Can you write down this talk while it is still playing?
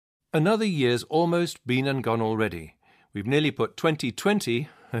Another year's almost been and gone already. We've nearly put 2020,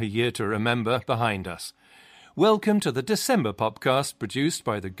 a year to remember, behind us. Welcome to the December POPCAST produced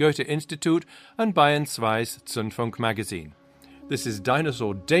by the Goethe Institute and Bayern 2's Zündfunk magazine. This is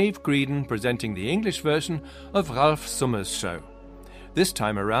Dinosaur Dave Greedon presenting the English version of Ralph Summer's show. This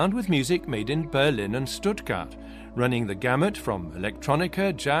time around with music made in Berlin and Stuttgart, running the gamut from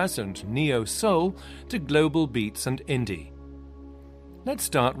electronica, jazz and neo-soul to global beats and indie. Let's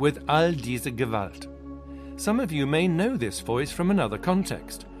start with All diese Gewalt. Some of you may know this voice from another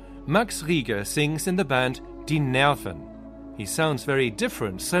context. Max Rieger sings in the band Die Nerven. He sounds very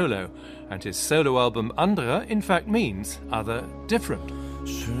different solo, and his solo album Andere in fact means other, different.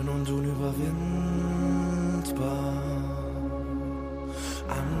 Schön und unüberwindbar,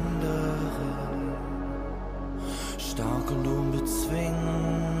 andere, stark und unbezwingbar,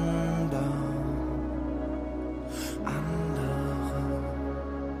 andere,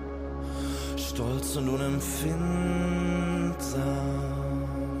 stolz und unempfindsam,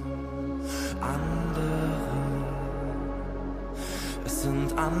 andere, es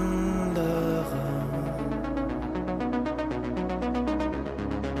sind andere.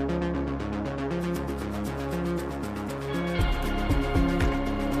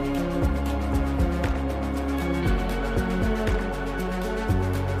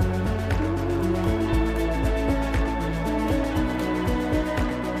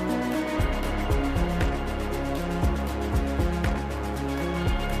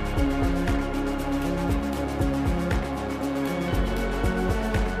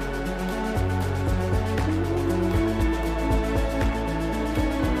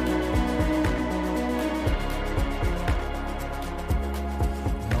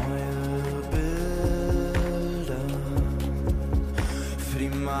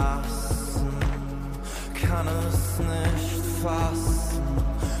 Kann es nicht fassen,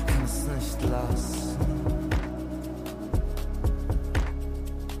 kann es nicht lassen.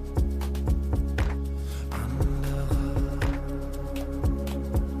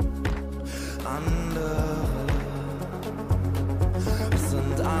 Andere, es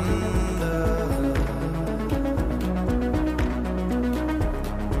sind andere.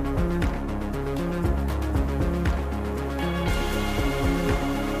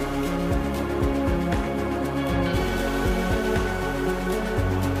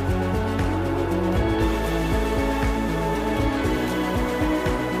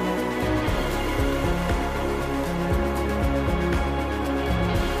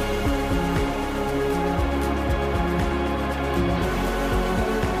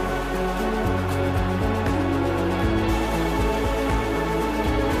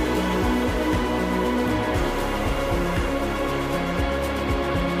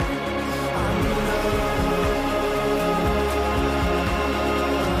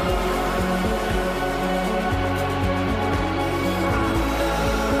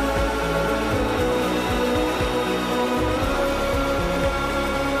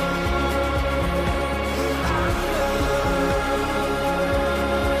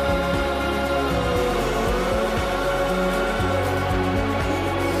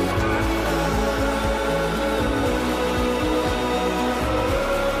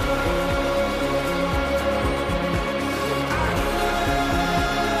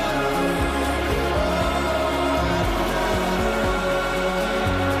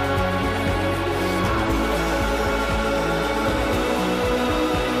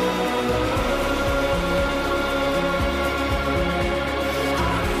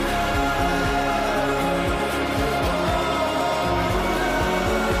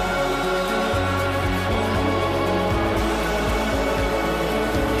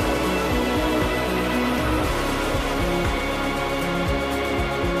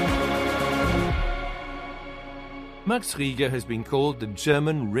 Max Rieger has been called the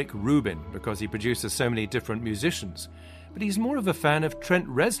German Rick Rubin because he produces so many different musicians, but he's more of a fan of Trent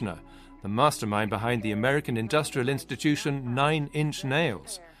Reznor, the mastermind behind the American industrial institution 9 Inch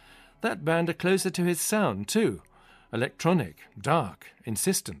Nails. That band are closer to his sound too, electronic, dark,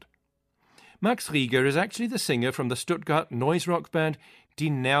 insistent. Max Rieger is actually the singer from the Stuttgart noise rock band Die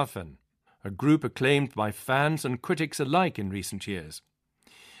Nerven, a group acclaimed by fans and critics alike in recent years.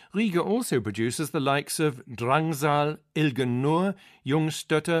 Rieger also produces the likes of Drangsal, Ilgen Nur,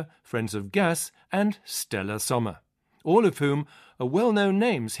 Jungstötter, Friends of Gas and Stella Sommer, all of whom are well-known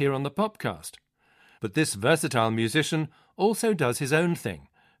names here on the POPCAST. But this versatile musician also does his own thing.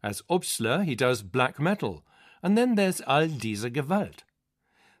 As Obstler, he does black metal, and then there's All diese Gewalt.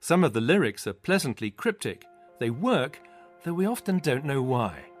 Some of the lyrics are pleasantly cryptic. They work, though we often don't know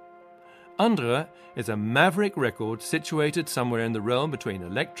why. Andere is a maverick record situated somewhere in the realm between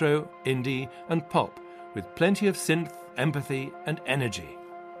electro, indie and pop, with plenty of synth, empathy and energy.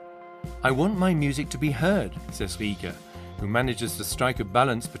 I want my music to be heard, says Rieger, who manages to strike a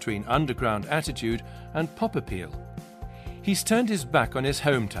balance between underground attitude and pop appeal. He's turned his back on his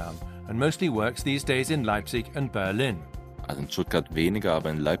hometown and mostly works these days in Leipzig and Berlin. Also in Stuttgart weniger,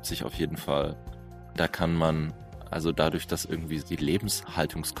 aber in Leipzig auf jeden Fall. Da kann man, also dadurch, dass irgendwie die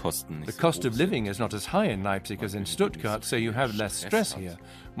Lebenshaltungskosten nicht The cost of living is not as high in Leipzig as in Stuttgart, so you have less stress here,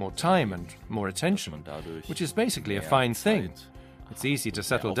 more time and more attention, which is basically a fine thing. It's easy to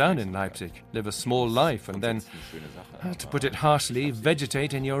settle down in Leipzig, live a small life and then, to put it harshly,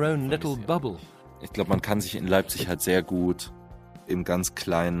 vegetate in your own little bubble. Ich glaube, man kann sich in Leipzig halt sehr gut im ganz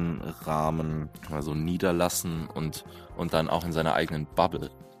kleinen Rahmen mal so niederlassen und dann auch in seiner eigenen Bubble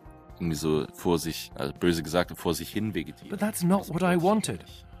irgendwie so vor sich, also böse gesagt, vor sich hin vegetieren. But that's not what I wanted.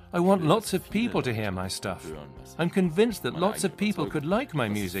 I want lots of people to hear my stuff. I'm convinced that lots of people could like my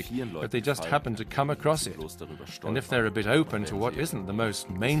music if they just happen to come across it. And if they're a bit open to what isn't the most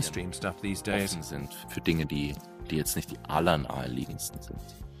mainstream stuff these days. Sind für Dinge, die jetzt nicht die allernaheliegendsten sind.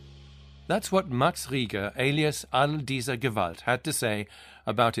 That's what Max Rieger, alias All dieser Gewalt, had to say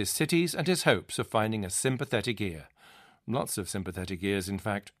about his cities and his hopes of finding a sympathetic ear. Lots of sympathetic ears, in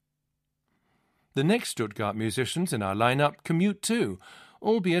fact. The next Stuttgart musicians in our lineup commute too,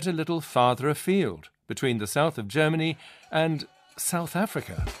 albeit a little farther afield, between the south of Germany and South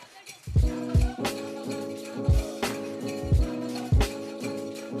Africa.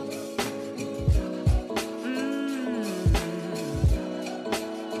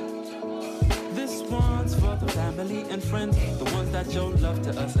 This one's for the family and friends, the ones that show love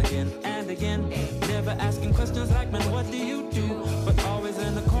to us again and again. Never asking questions like, man, what do you do? But always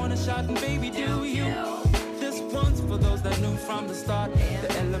in the corner shouting, baby, do you? This one's for those that knew from the start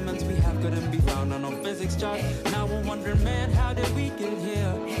the elements we have couldn't be found on no physics chart. Now we're wondering, man, how did we get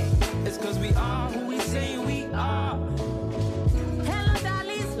here? It's cause we are who we say we are. Hello,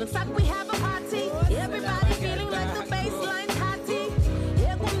 dollies. Looks like we have a party. Everybody feeling like the bassline's hotty.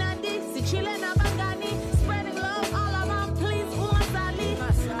 Egunadi, si chile na bangani. Spreading love all around, please, umasali.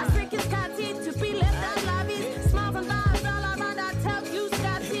 I think it's Kati to be left out lavish. Smile from vibes all around, I tell you,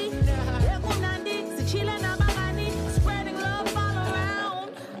 Scotty. Egunadi, si chile na bangani. Spreading love all around.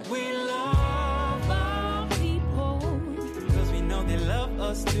 We love our people, cause we know they love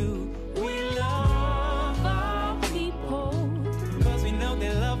us too. We love our people, cause we know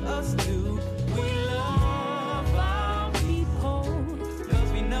they love us too. We love our people,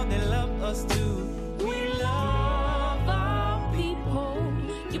 cause we know they love us too. We love our people.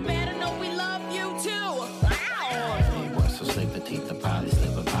 You better know we love you too. So sleep petite, the probably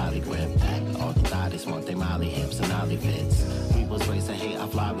slip a polygrip. All the thotties want their molly hips and ollie fits. We was raised to hate how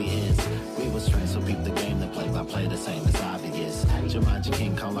fly we is. We was trained so peep the game to play by play the same as obvious. Jumanji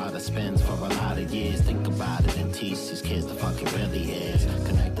King call out of spins for a lot of years. Think about it and teach these kids the fuck it really is.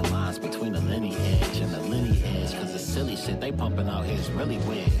 Connect the lines between the lineage and the lineage. Cause the silly shit they pumping out here is really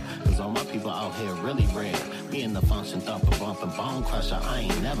weird. Cause all my people out here really rare. Me and the function thumper bumping bone crusher, I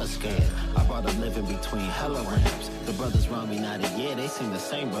ain't never scared. I brought a living between hella ramps. The brothers around me not a year, they seem the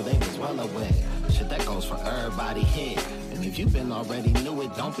same, but they was well aware. Shit that goes for everybody here. And if you been already knew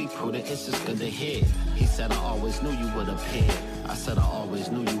it, don't be prudent, it's just good to hear. He said I always knew you would appear. I said I always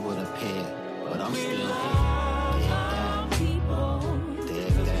knew you would appear. But I'm still here. Our people,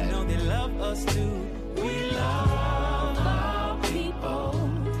 cause we know they love us too. We love our people,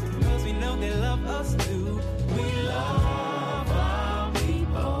 cause we know they love us too. We love our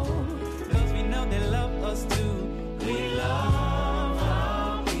people, cause we know they love us too. We love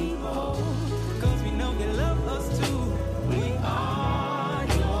our people, cause we know they love us too. We are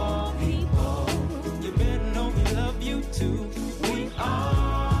your people. You better know we love you too. We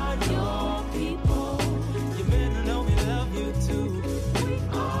are your people. You better know we love you too. We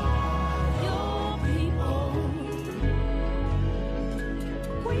are your people.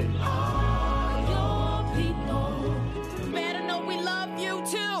 We are your people. You better know we love you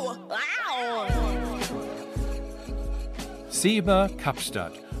too. Wow. Seba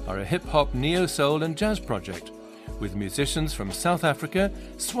Kapstadt are a hip-hop, neo-soul and jazz project with musicians from South Africa,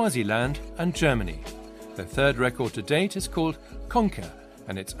 Swaziland and Germany. Their third record to date is called Conquer,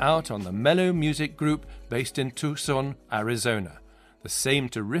 and it's out on the Mellow Music Group based in Tucson, Arizona, the same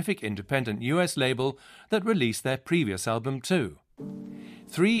terrific independent US label that released their previous album too.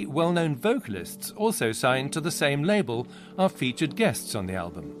 3 well-known vocalists also signed to the same label are featured guests on the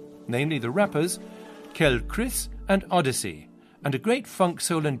album, namely the rappers Kel Chris and Odyssey, and a great funk,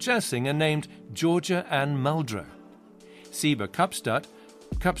 soul and jazz singer named Georgia Ann Muldrow. Seba Kapstadt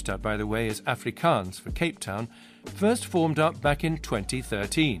Kapstadt, by the way, is Afrikaans for Cape Town, first formed up back in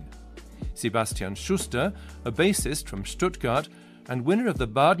 2013. Sebastian Schuster, a bassist from Stuttgart and winner of the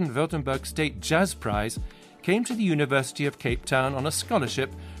Baden-Württemberg State Jazz Prize, came to the University of Cape Town on a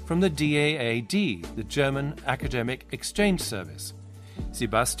scholarship from the DAAD, the German Academic Exchange Service.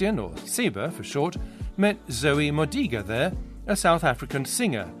 Sebastian, or Seba for short, met Zoe Modiga there, a South African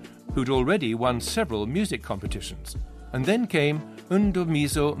singer who'd already won several music competitions. And then came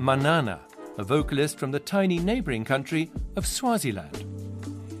Undumiso Manana, a vocalist from the tiny neighbouring country of Swaziland.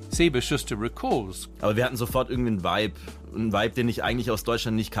 Seba Schuster recalls. Aber wir hatten sofort irgendwie einen Vibe, den ich eigentlich aus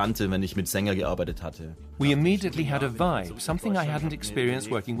Deutschland nicht kannte, wenn ich mit Sänger gearbeitet hatte. We immediately had a vibe, something I hadn't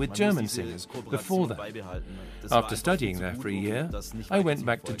experienced working with German singers before that. After studying there for a year, I went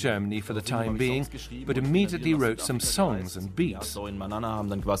back to Germany for the time being, but immediately wrote some songs and beats. So in Manana haben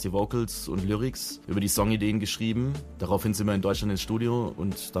dann quasi Vocals und Lyrics über die Songideen geschrieben. Daraufhin sind wir in Deutschland ins Studio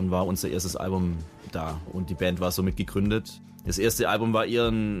und dann war unser erstes Album da und die Band war somit gegründet. Das erste Album war eher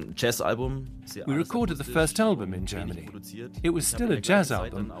ein Jazz-Album. We recorded the first album in Germany. It was still a jazz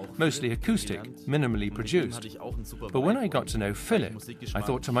album, mostly acoustic, minimally produced. But when I got to know Philip, I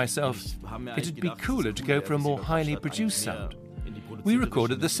thought to myself, it'd be cooler to go for a more highly produced sound. We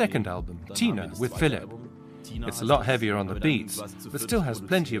recorded the second album, Tina, with Philip. It's a lot heavier on the beats, but still has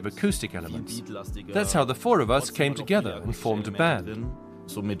plenty of acoustic elements. That's how the four of us came together and formed a band.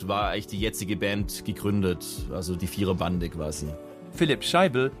 Somit war eigentlich die jetzige Band gegründet, also die Viererbande quasi. Philipp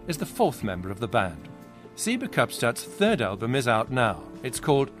Scheibel is the fourth member of the band. Seba Kapstadt's third album is out now. It's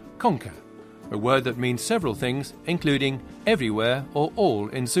called Konka, a word that means several things, including everywhere or all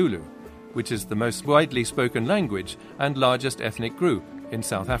in Zulu, which is the most widely spoken language and largest ethnic group in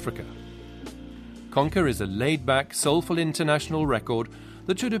South Africa. Konka is a laid-back, soulful international record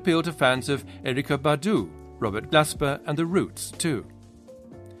that should appeal to fans of Erykah Badu, Robert Glasper and The Roots too.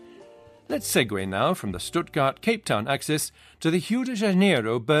 Let's segue now from the Stuttgart-Cape Town axis to the Rio de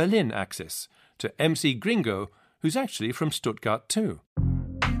Janeiro-Berlin axis, to MC Gringo, who's actually from Stuttgart too.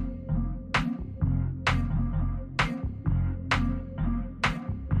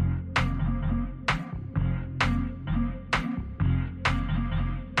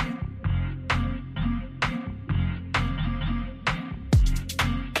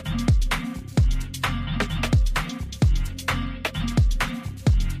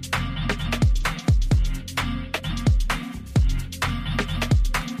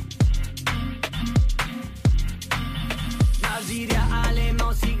 Nazir ya Ali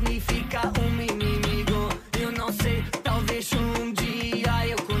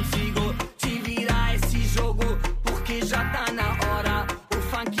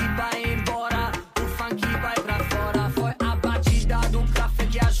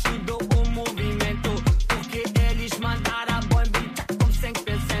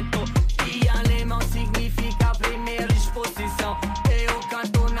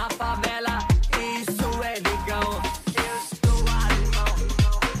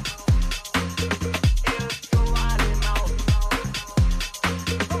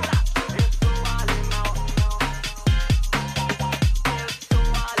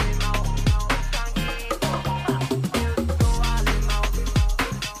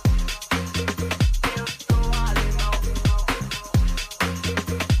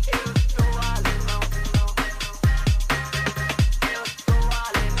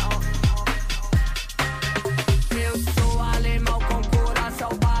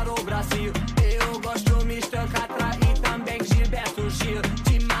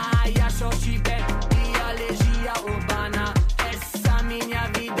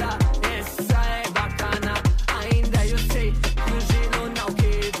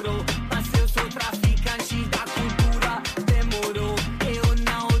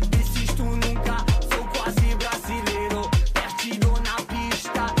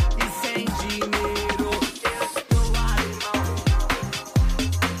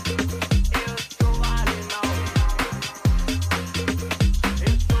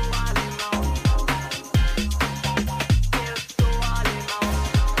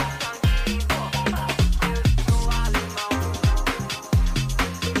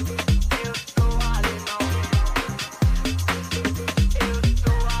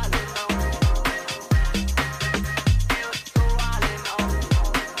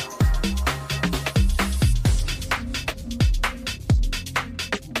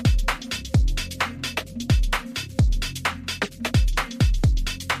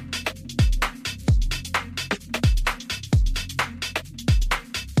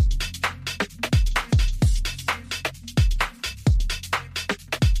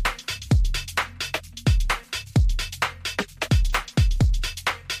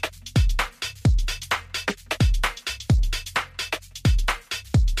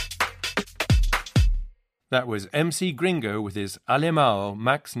That was MC Gringo with his Alemao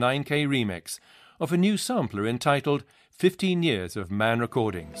Max 9K remix of a new sampler entitled 15 Years of Man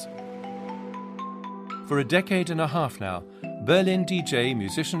Recordings. For a decade and a half now, Berlin DJ,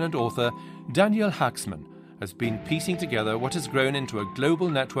 musician and author Daniel Haxman has been piecing together what has grown into a global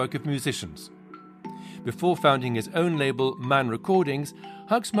network of musicians. Before founding his own label Man Recordings,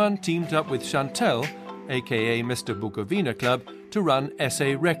 Haxman teamed up with Chantel, aka Mr. Bukovina Club, to run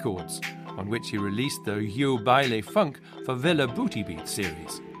SA Records, on which he released the Yo Baile Funk Favela Booty Beat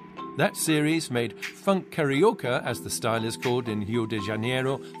series. That series made funk carioca, as the style is called in Rio de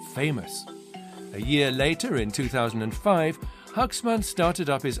Janeiro, famous. A year later, in 2005, Haxman started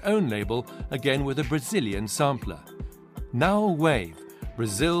up his own label, again with a Brazilian sampler. Now Wave,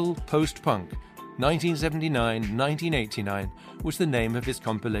 Brazil Post-Punk, 1979-1989 was the name of his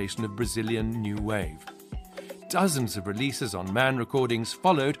compilation of Brazilian New Wave. Dozens of releases on Man Recordings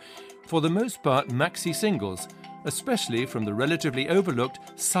followed, for the most part maxi singles, especially from the relatively overlooked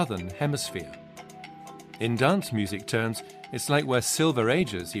Southern Hemisphere. In dance music terms, it's like we're silver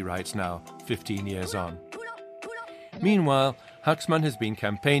ages, he writes now, 15 years on. Meanwhile, Haxman has been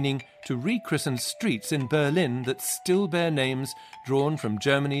campaigning to rechristen streets in Berlin that still bear names drawn from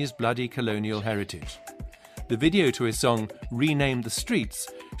Germany's bloody colonial heritage. The video to his song Rename the Streets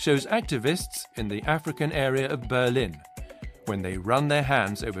shows activists in the African area of Berlin. When they run their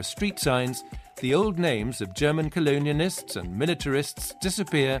hands over street signs, the old names of German colonialists and militarists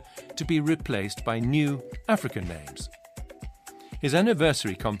disappear to be replaced by new African names. His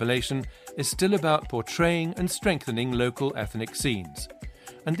anniversary compilation is still about portraying and strengthening local ethnic scenes.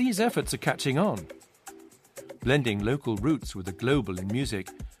 And these efforts are catching on. Blending local roots with the global in music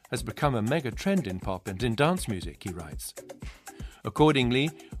has become a mega trend in pop and in dance music, he writes.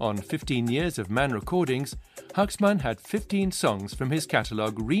 Accordingly, on 15 Years of Man Recordings, Haxman had 15 songs from his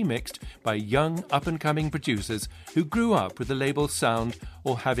catalogue remixed by young up-and-coming producers who grew up with the label's sound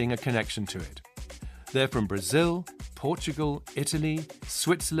or having a connection to it. They're from Brazil, Portugal, Italy,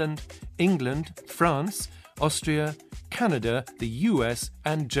 Switzerland, England, France, Austria, Canada, the US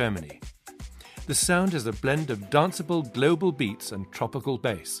and Germany. The sound is a blend of danceable global beats and tropical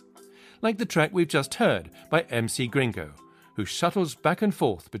bass, like the track we've just heard by MC Gringo, who shuttles back and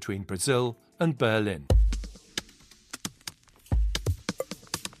forth between Brazil and Berlin.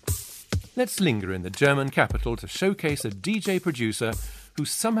 Let's linger in the German capital to showcase a DJ producer who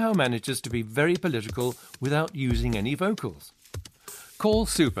somehow manages to be very political without using any vocals. Call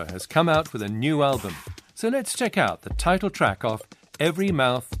Super has come out with a new album, so let's check out the title track off Every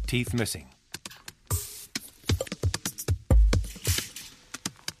Mouth, Teeth Missing.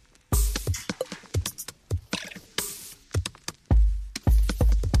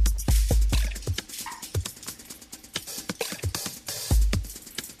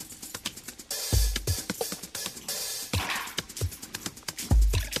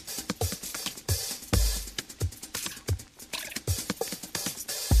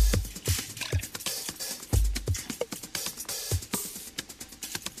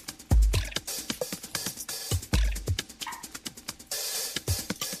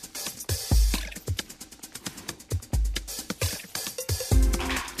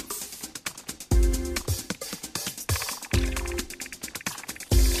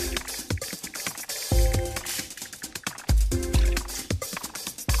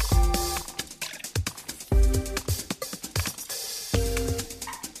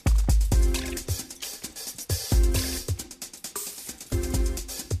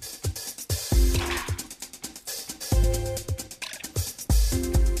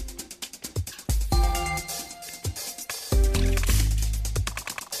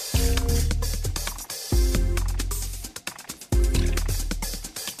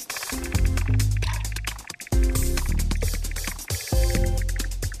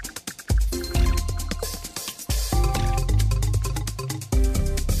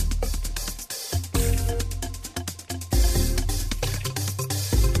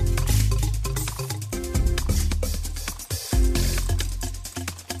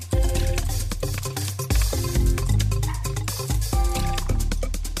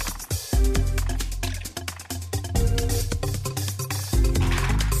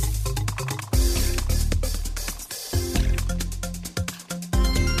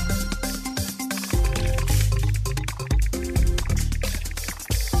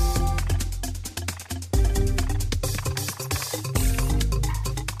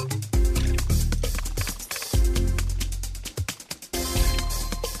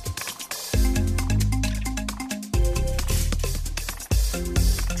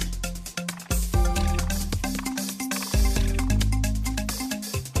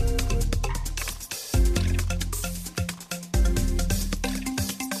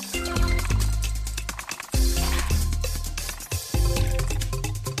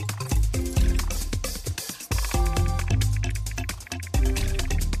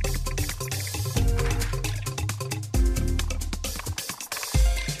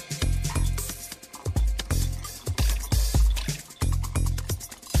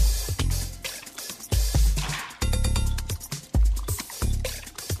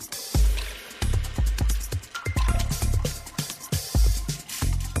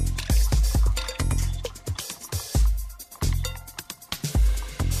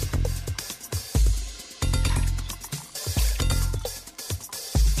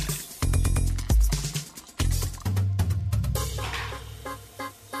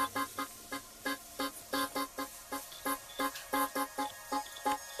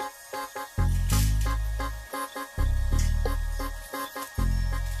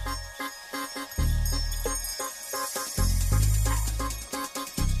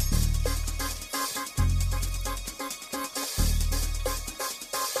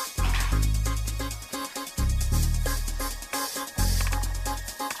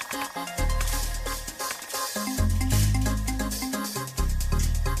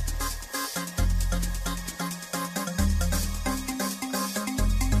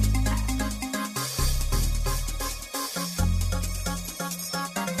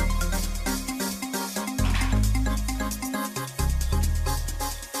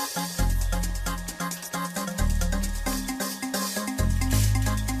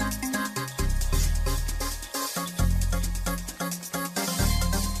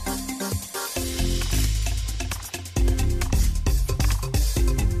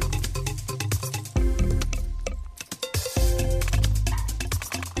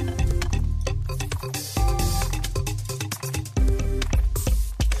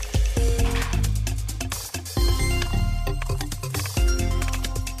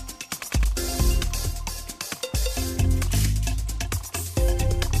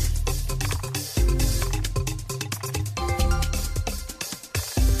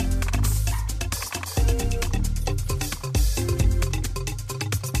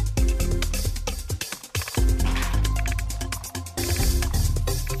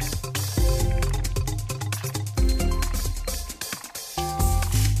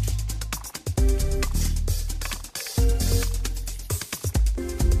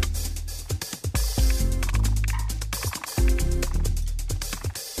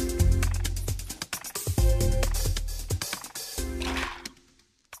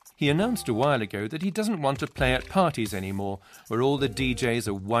 He announced a while ago that he doesn't want to play at parties anymore where all the DJs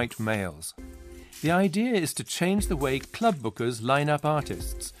are white males. The idea is to change the way club bookers line up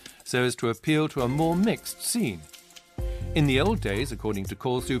artists so as to appeal to a more mixed scene. In the old days, according to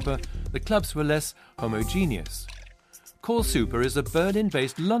Call Super, the clubs were less homogeneous. Call Super is a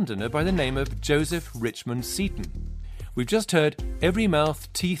Berlin-based Londoner by the name of Joseph Richmond Seaton. We've just heard Every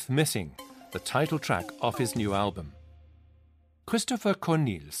Mouth, Teeth Missing, the title track off his new album. Christopher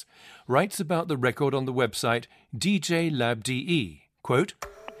Cornels writes about the record on the website DJLab.de, quote,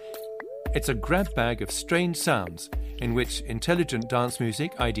 "It's a grab bag of strange sounds in which intelligent dance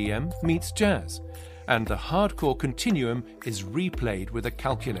music, IDM, meets jazz, and the hardcore continuum is replayed with a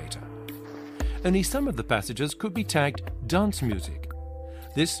calculator. Only some of the passages could be tagged dance music.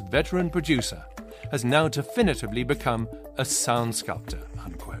 This veteran producer has now definitively become a sound sculptor,"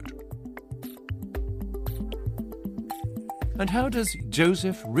 unquote. And how does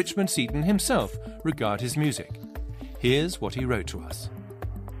Joseph Richmond Seaton himself regard his music? Here's what he wrote to us.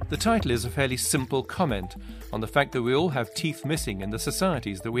 The title is a fairly simple comment on the fact that we all have teeth missing in the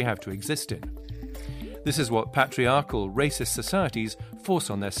societies that we have to exist in. This is what patriarchal, racist societies force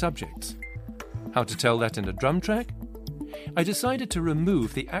on their subjects. How to tell that in a drum track? I decided to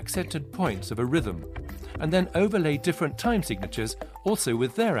remove the accented points of a rhythm and then overlay different time signatures also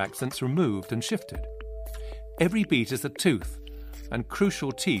with their accents removed and shifted. Every beat is a tooth, and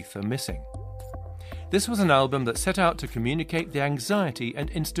crucial teeth are missing. This was an album that set out to communicate the anxiety and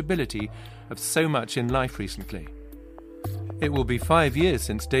instability of so much in life recently. It will be 5 years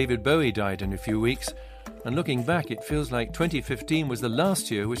since David Bowie died in a few weeks, and looking back it feels like 2015 was the last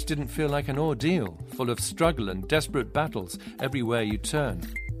year which didn't feel like an ordeal, full of struggle and desperate battles everywhere you turn.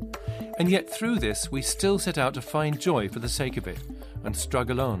 And yet through this we still set out to find joy for the sake of it, and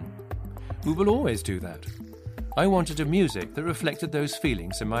struggle on. We will always do that. I wanted a music that reflected those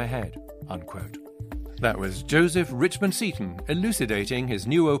feelings in my head," unquote. That was Joseph Richmond Seaton elucidating his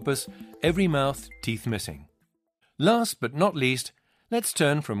new opus, Every Mouth, Teeth Missing. Last but not least, let's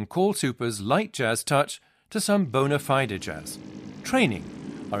turn from Call Super's light jazz touch to some bona fide jazz. Training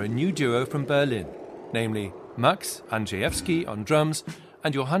are a new duo from Berlin, namely Max Andrzejewski on drums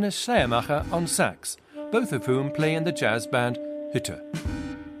and Johannes Schleiermacher on sax, both of whom play in the jazz band Hütte.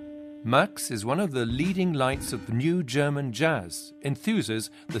 Max is one of the leading lights of new German jazz,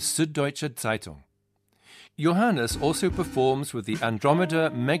 enthuses the Süddeutsche Zeitung. Johannes also performs with the Andromeda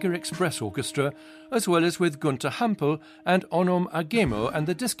Mega Express Orchestra, as well as with Gunther Hampel and Onom Agemo and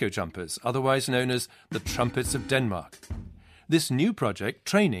the Disco Jumpers, otherwise known as the Trumpets of Denmark. This new project,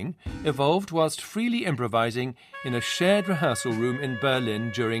 Training, evolved whilst freely improvising in a shared rehearsal room in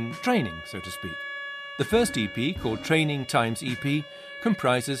Berlin during training, so to speak. The first EP, called Training Times EP,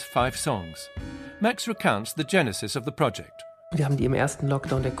 comprises 5 songs. Max recounts the genesis of the project. Wir haben die im ersten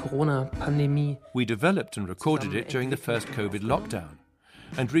Lockdown der Corona-Pandemie. We developed and recorded it during the first COVID lockdown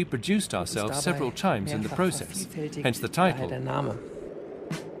and reproduced ourselves several times in the process, hence the title. Der Name.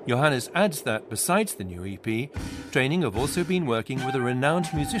 Johannes adds that, besides the new EP, Training have also been working with a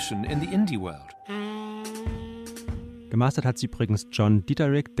renowned musician in the indie world. Gemastert hat sie übrigens John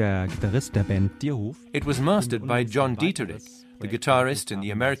Dieterich, der Gitarrist der Band Deerhoof. It was mastered by John Dieterich, the guitarist in the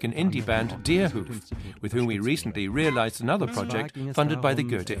American indie band Deerhoof, with whom we recently realized another project funded by the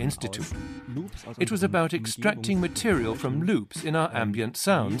Goethe Institute. It was about extracting material from loops in our ambient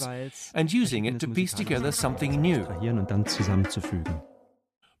sounds and using it to piece together something new.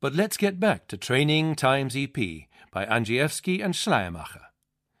 But let's get back to Training Times EP by Andrzejewski and Schleiermacher.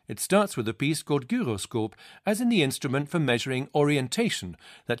 It starts with a piece called gyroscope, as in the instrument for measuring orientation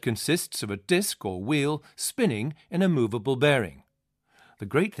that consists of a disc or wheel spinning in a movable bearing. The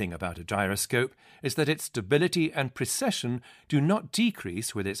great thing about a gyroscope is that its stability and precession do not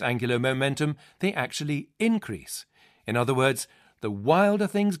decrease with its angular momentum, they actually increase. In other words, the wilder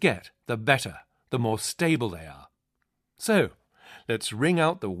things get, the better, the more stable they are. So, let's ring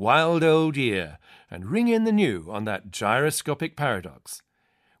out the wild old year and ring in the new on that gyroscopic paradox.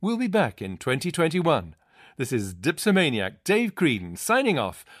 We'll be back in 2021. This is Dipsomaniac Dave Creedon signing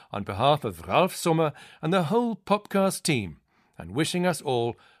off on behalf of Ralf Sommer and the whole POPCAST team, and wishing us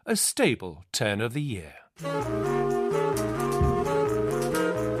all a stable turn of the year.